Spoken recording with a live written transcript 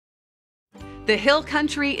The Hill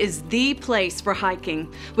Country is the place for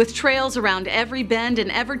hiking. With trails around every bend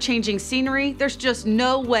and ever-changing scenery, there's just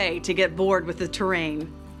no way to get bored with the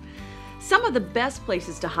terrain. Some of the best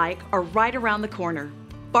places to hike are right around the corner.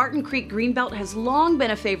 Barton Creek Greenbelt has long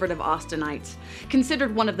been a favorite of Austinites.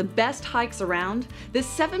 Considered one of the best hikes around, this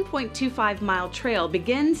 7.25-mile trail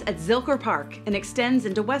begins at Zilker Park and extends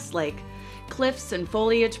into Westlake. Cliffs and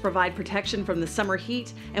foliage provide protection from the summer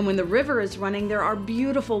heat, and when the river is running, there are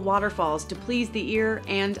beautiful waterfalls to please the ear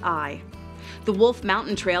and eye. The Wolf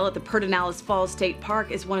Mountain Trail at the Pedernales Falls State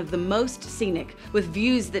Park is one of the most scenic, with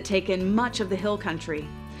views that take in much of the hill country.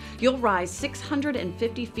 You'll rise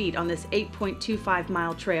 650 feet on this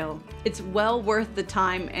 8.25-mile trail. It's well worth the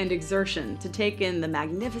time and exertion to take in the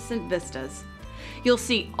magnificent vistas. You'll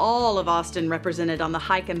see all of Austin represented on the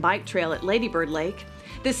hike and bike trail at Ladybird Lake.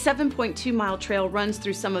 This 7.2-mile trail runs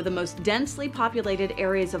through some of the most densely populated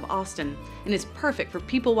areas of Austin and is perfect for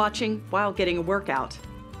people watching while getting a workout.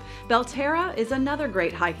 Belterra is another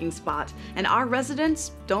great hiking spot, and our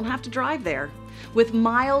residents don't have to drive there. With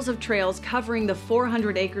miles of trails covering the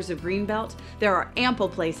 400 acres of Greenbelt, there are ample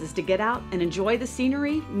places to get out and enjoy the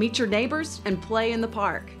scenery, meet your neighbors, and play in the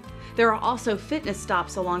park. There are also fitness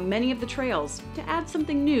stops along many of the trails to add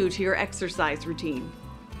something new to your exercise routine.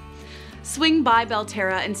 Swing by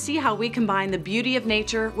Belterra and see how we combine the beauty of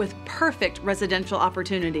nature with perfect residential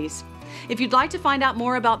opportunities. If you'd like to find out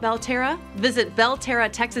more about Belterra, visit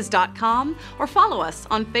belterratexas.com or follow us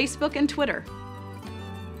on Facebook and Twitter.